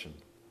resurrection.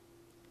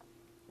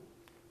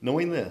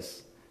 Knowing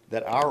this,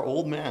 that our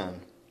old man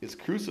is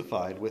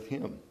crucified with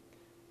him,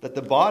 that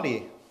the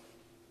body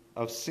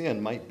of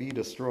sin might be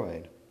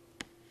destroyed,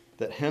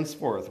 that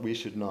henceforth we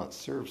should not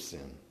serve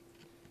sin.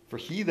 For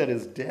he that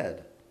is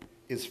dead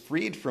is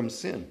freed from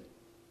sin.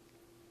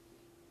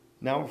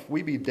 Now if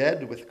we be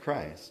dead with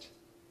Christ,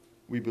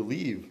 we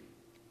believe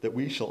that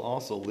we shall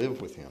also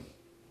live with him,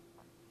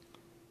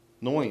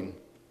 knowing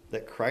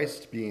that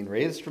Christ, being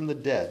raised from the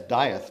dead,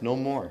 dieth no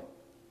more.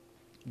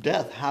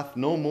 Death hath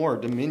no more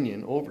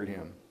dominion over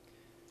him.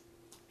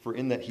 For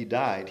in that he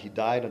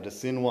died unto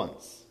sin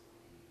once.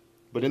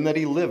 But in that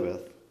he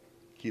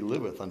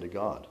liveth unto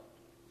God.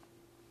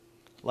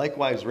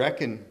 Likewise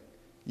reckon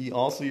ye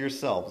also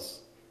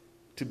yourselves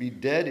to be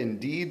dead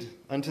indeed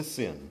unto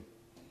sin,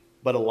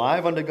 but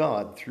alive unto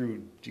God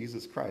through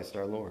Jesus Christ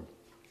our Lord.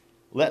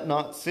 Let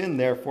not sin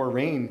therefore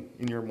reign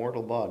in your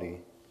mortal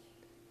body,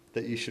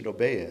 that ye should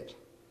obey it,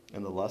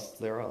 and the lusts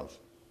thereof.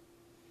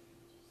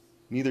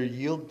 Neither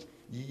yield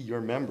ye your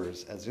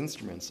members as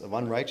instruments of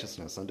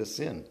unrighteousness unto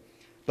sin,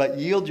 but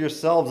yield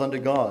yourselves unto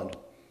God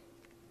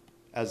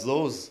as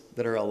those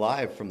that are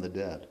alive from the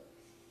dead,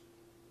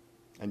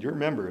 and your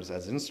members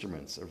as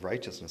instruments of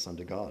righteousness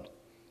unto God.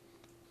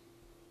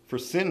 For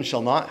sin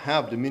shall not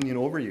have dominion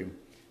over you,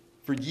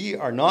 for ye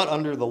are not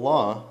under the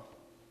law,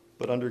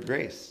 but under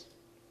grace.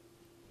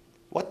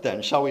 What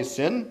then? Shall we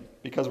sin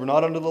because we're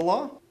not under the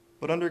law,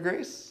 but under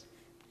grace?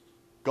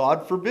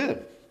 God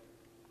forbid.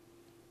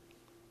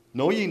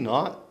 Know ye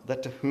not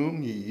that to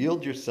whom ye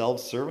yield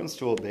yourselves servants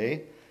to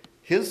obey,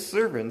 his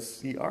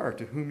servants ye are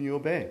to whom ye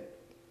obey,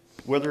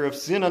 whether of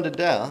sin unto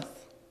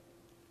death,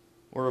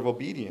 or of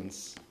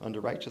obedience unto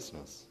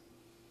righteousness?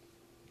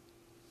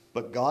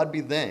 But God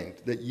be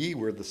thanked that ye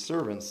were the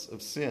servants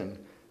of sin,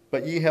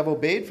 but ye have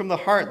obeyed from the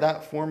heart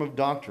that form of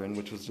doctrine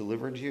which was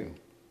delivered you.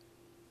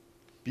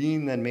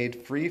 Being then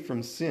made free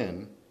from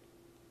sin,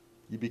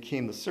 ye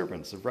became the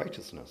servants of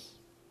righteousness.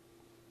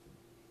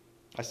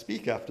 I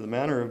speak after the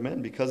manner of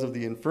men because of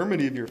the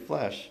infirmity of your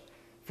flesh.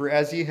 For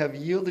as ye have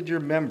yielded your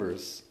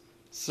members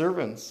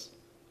servants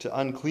to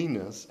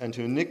uncleanness, and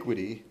to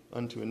iniquity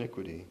unto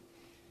iniquity,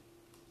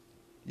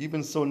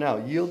 even so now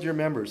yield your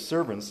members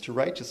servants to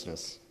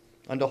righteousness,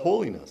 unto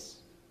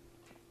holiness.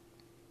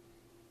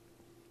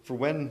 For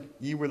when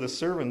ye were the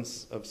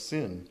servants of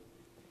sin,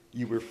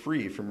 ye were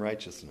free from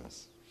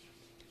righteousness.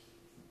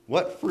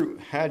 What fruit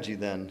had ye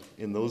then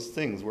in those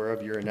things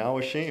whereof ye are now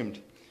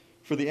ashamed?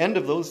 For the end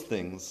of those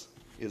things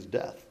is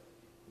death.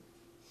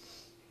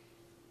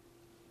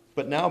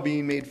 But now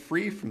being made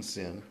free from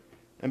sin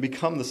and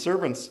become the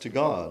servants to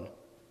God,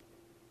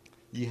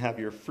 ye have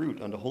your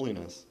fruit unto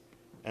holiness,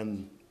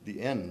 and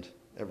the end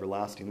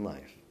everlasting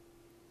life.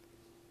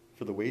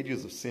 For the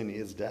wages of sin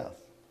is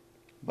death,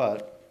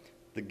 but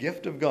the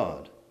gift of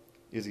God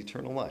is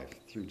eternal life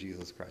through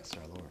Jesus Christ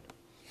our Lord.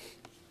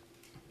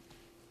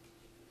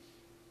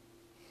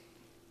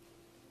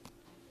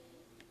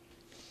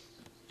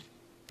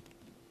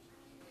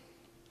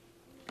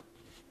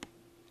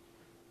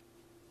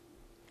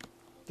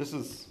 This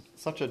is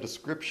such a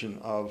description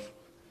of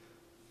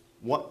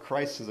what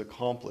Christ has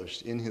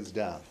accomplished in his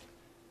death,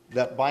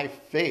 that by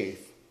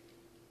faith,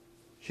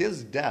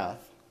 his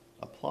death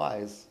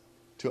applies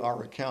to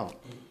our account.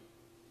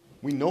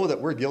 We know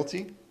that we're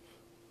guilty.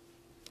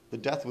 The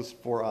death was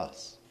for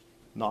us,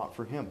 not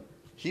for him.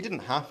 He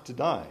didn't have to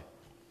die.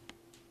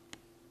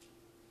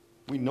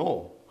 We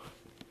know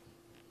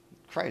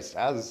Christ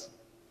as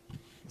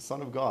the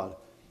Son of God.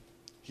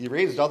 He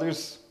raised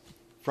others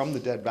from the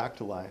dead back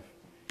to life.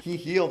 He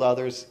healed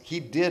others. He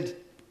did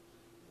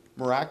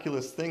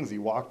miraculous things. He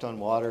walked on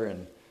water,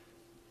 and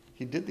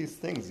he did these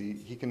things.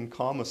 He can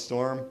calm a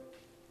storm.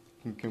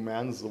 He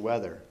commands the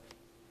weather.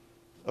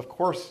 Of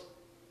course,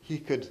 he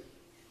could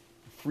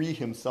free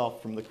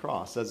himself from the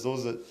cross, as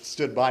those that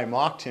stood by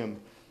mocked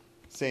him,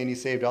 saying he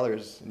saved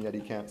others, and yet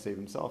he can't save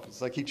himself.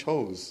 It's like he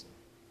chose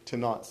to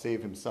not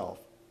save himself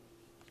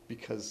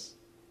because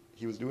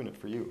he was doing it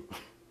for you,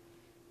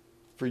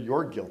 for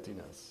your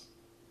guiltiness,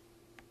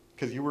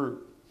 because you were...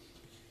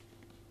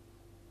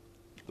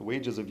 The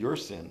wages of your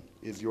sin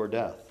is your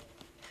death.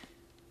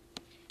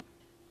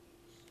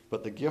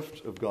 But the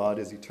gift of God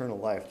is eternal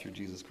life through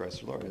Jesus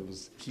Christ our Lord.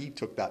 He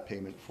took that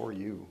payment for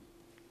you.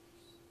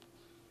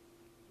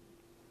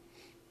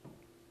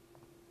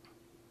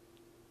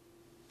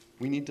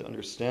 We need to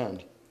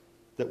understand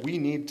that we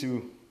need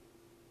to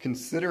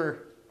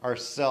consider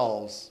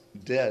ourselves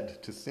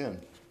dead to sin.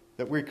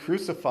 That we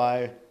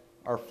crucify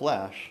our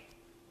flesh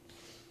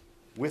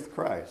with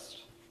Christ.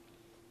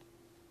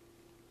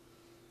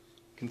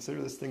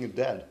 Consider this thing as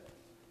dead.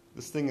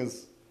 This thing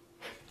is,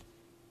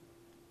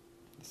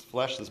 this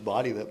flesh, this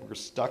body that we're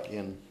stuck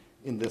in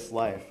this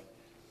life,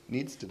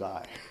 needs to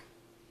die.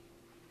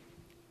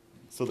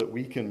 So that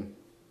we can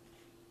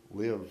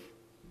live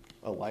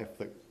a life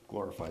that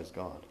glorifies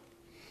God.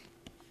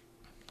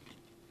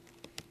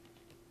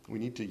 We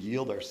need to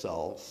yield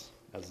ourselves,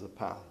 as the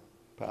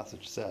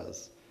passage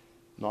says,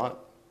 not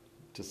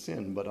to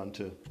sin, but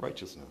unto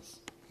righteousness.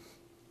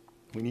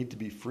 We need to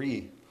be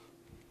free.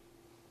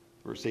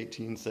 Verse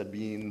 18 said,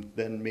 being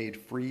then made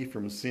free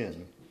from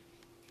sin,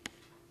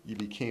 ye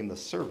became the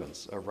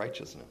servants of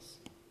righteousness.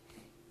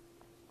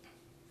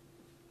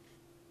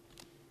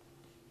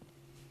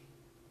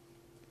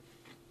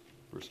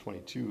 Verse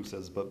 22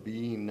 says, but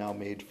being now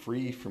made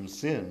free from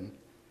sin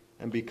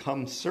and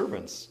become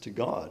servants to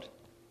God,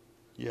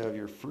 ye have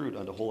your fruit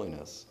unto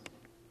holiness,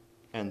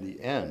 and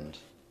the end,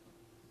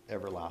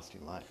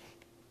 everlasting life.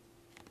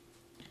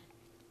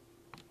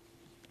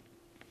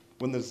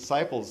 When the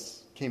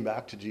disciples came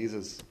back to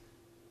Jesus,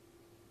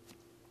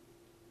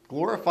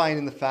 glorifying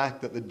in the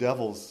fact that the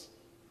devils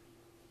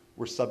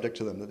were subject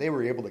to them, that they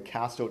were able to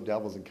cast out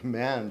devils and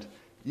command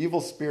evil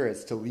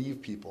spirits to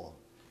leave people,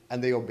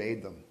 and they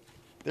obeyed them.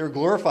 They were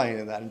glorifying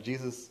in that, and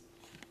Jesus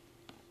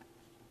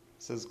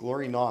says,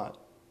 glory not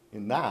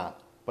in that,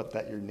 but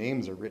that your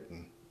names are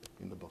written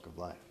in the book of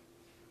life.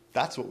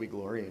 That's what we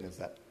glory in, is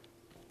that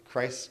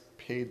Christ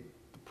paid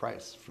the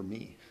price for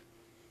me,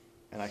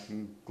 and I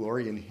can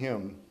glory in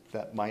him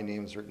that my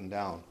name's written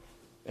down.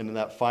 And in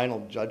that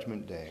final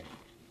judgment day,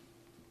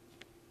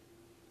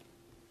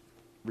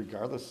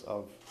 regardless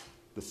of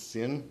the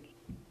sin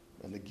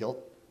and the guilt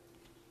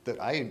that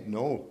I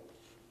know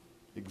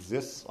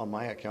exists on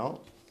my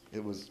account,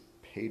 it was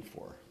paid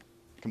for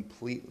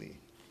completely.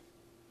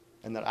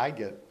 And that I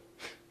get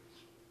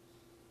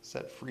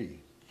set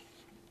free,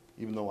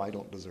 even though I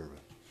don't deserve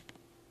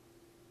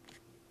it.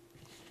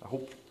 I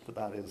hope that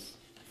that is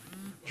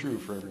true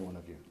for every one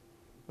of you.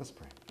 Let's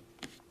pray.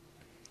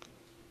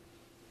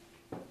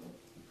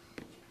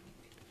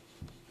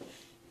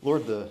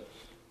 Lord, the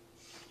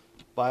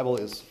Bible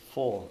is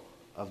full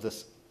of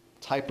this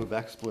type of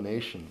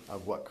explanation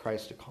of what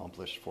Christ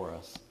accomplished for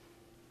us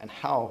and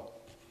how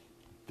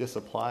this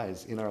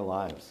applies in our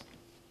lives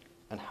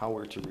and how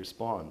we're to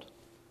respond.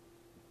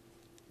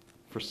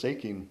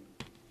 Forsaking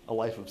a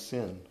life of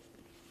sin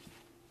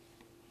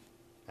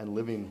and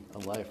living a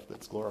life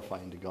that's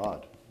glorifying to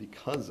God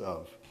because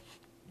of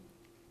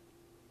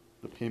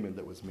the payment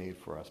that was made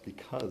for us,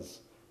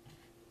 because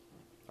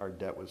our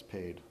debt was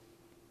paid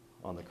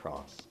on the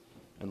cross.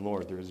 And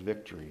Lord, there is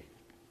victory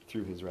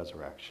through his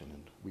resurrection,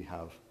 and we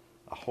have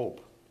a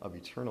hope of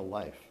eternal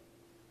life,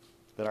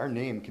 that our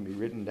name can be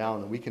written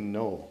down and we can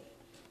know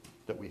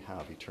that we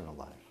have eternal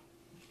life.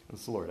 And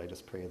so, Lord, I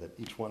just pray that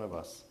each one of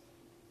us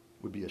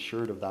would be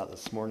assured of that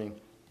this morning.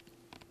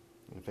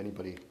 And if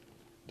anybody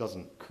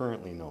doesn't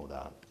currently know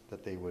that,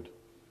 that they would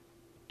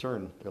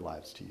turn their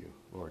lives to you,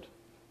 Lord,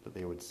 that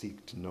they would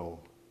seek to know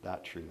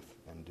that truth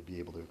and to be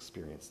able to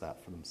experience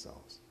that for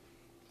themselves.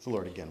 So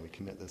Lord, again, we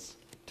commit this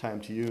time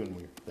to you, and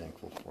we're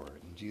thankful for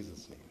it. In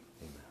Jesus' name,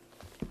 amen.